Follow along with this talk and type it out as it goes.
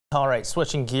All right,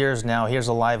 switching gears now. Here's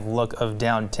a live look of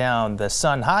downtown. The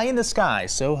sun high in the sky,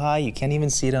 so high you can't even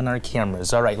see it on our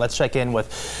cameras. All right, let's check in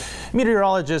with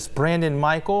meteorologist Brandon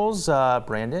Michaels.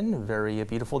 Brandon, very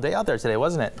beautiful day out there today,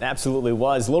 wasn't it? Absolutely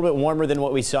was. A little bit warmer than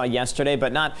what we saw yesterday,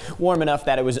 but not warm enough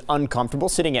that it was uncomfortable.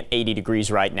 Sitting at 80 degrees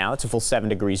right now. It's a full 7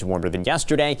 degrees warmer than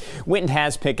yesterday. Wind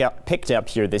has picked up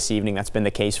here this evening. That's been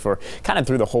the case for kind of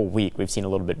through the whole week. We've seen a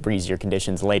little bit breezier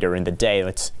conditions later in the day.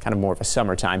 It's kind of more of a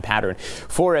summertime pattern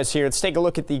for us here. Let's take a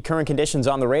look at the current conditions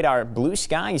on the radar. Blue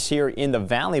skies here in the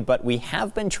valley, but we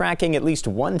have been tracking at least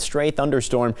one stray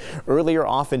thunderstorm earlier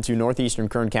off into northeastern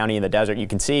Kern County in the desert. You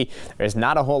can see there's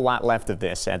not a whole lot left of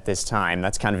this at this time.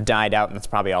 That's kind of died out, and that's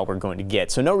probably all we're going to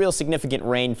get. So no real significant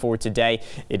rain for today.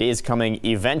 It is coming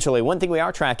eventually. One thing we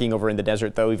are tracking over in the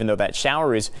desert, though, even though that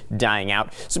shower is dying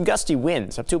out, some gusty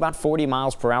winds up to about 40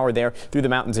 miles per hour there through the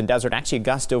mountains and desert. Actually, a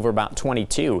gust over about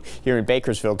 22 here in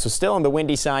Bakersfield. So still on the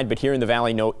windy side, but here in the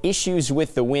valley, no issues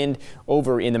with the wind.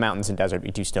 Over in the mountains and desert, we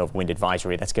do still have wind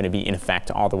advisory. That's going to be in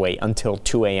effect all the way until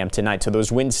 2 a.m. tonight. So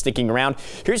those winds sticking around.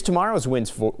 Here's tomorrow's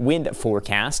wind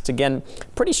forecast. Again,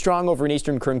 pretty strong over in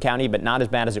eastern Kern County, but not as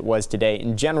bad as it was today.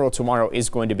 In general, tomorrow is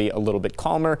going to be a little bit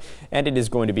calmer, and it is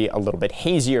going to be a little bit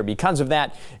hazier. Because of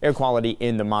that, air quality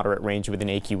in the moderate range with an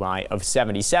AQI of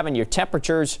 77. Your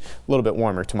temperatures a little bit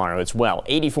warmer tomorrow as well.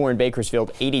 84 in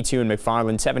Bakersfield, 82 in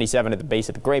McFarland, 77 at the base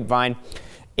of the Grapevine,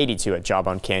 82 at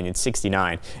Jawbone Canyon,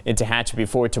 69 in Tehachapi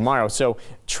for tomorrow. So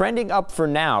trending up for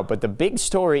now, but the big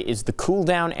story is the cool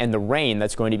down and the rain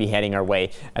that's going to be heading our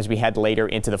way as we head later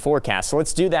into the forecast. So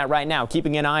let's do that right now,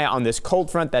 keeping an eye on this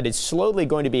cold front that is slowly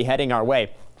going to be heading our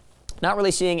way. Not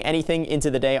really seeing anything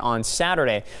into the day on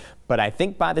Saturday, but I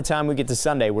think by the time we get to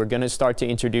Sunday, we're going to start to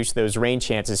introduce those rain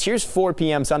chances. Here's 4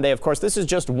 p.m. Sunday. Of course, this is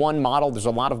just one model. There's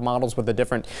a lot of models with the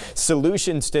different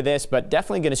solutions to this, but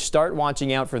definitely going to start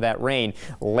watching out for that rain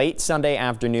late Sunday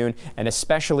afternoon and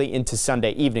especially into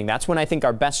Sunday evening. That's when I think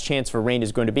our best chance for rain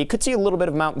is going to be. Could see a little bit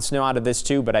of mountain snow out of this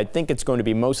too, but I think it's going to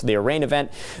be mostly a rain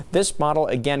event. This model,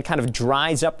 again, kind of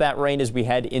dries up that rain as we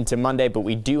head into Monday, but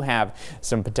we do have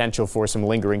some potential for some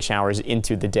lingering showers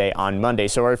into the day on Monday.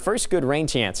 So our first good rain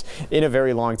chance in a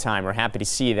very long time. We're happy to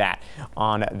see that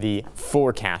on the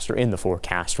forecast, or in the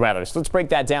forecast rather. So let's break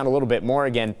that down a little bit more.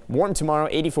 Again, warm tomorrow,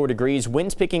 84 degrees.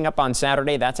 Winds picking up on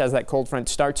Saturday. That's as that cold front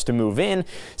starts to move in.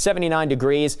 79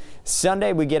 degrees.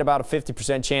 Sunday, we get about a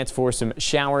 50% chance for some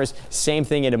showers. Same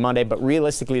thing into Monday, but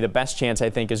realistically, the best chance I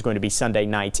think is going to be Sunday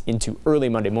night into early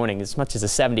Monday morning, as much as a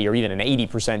 70 or even an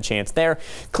 80% chance there.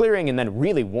 Clearing and then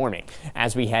really warming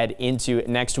as we head into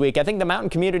next week. I think the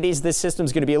mountain communities, this system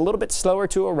is going to be a little bit slower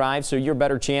to arrive, so your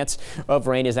better chance of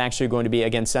rain is actually going to be,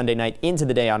 again, Sunday night into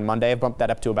the day on Monday. I've bumped that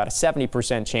up to about a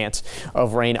 70% chance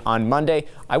of rain on Monday.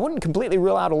 I wouldn't completely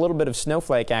rule out a little bit of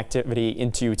snowflake activity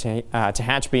into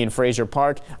Tehachapi and Fraser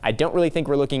Park. I don't really think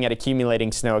we're looking at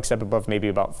accumulating snow except above maybe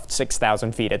about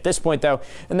 6,000 feet at this point, though.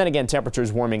 And then again,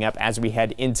 temperatures warming up as we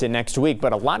head into next week.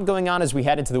 But a lot going on as we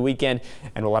head into the weekend,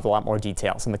 and we'll have a lot more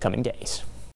details in the coming days.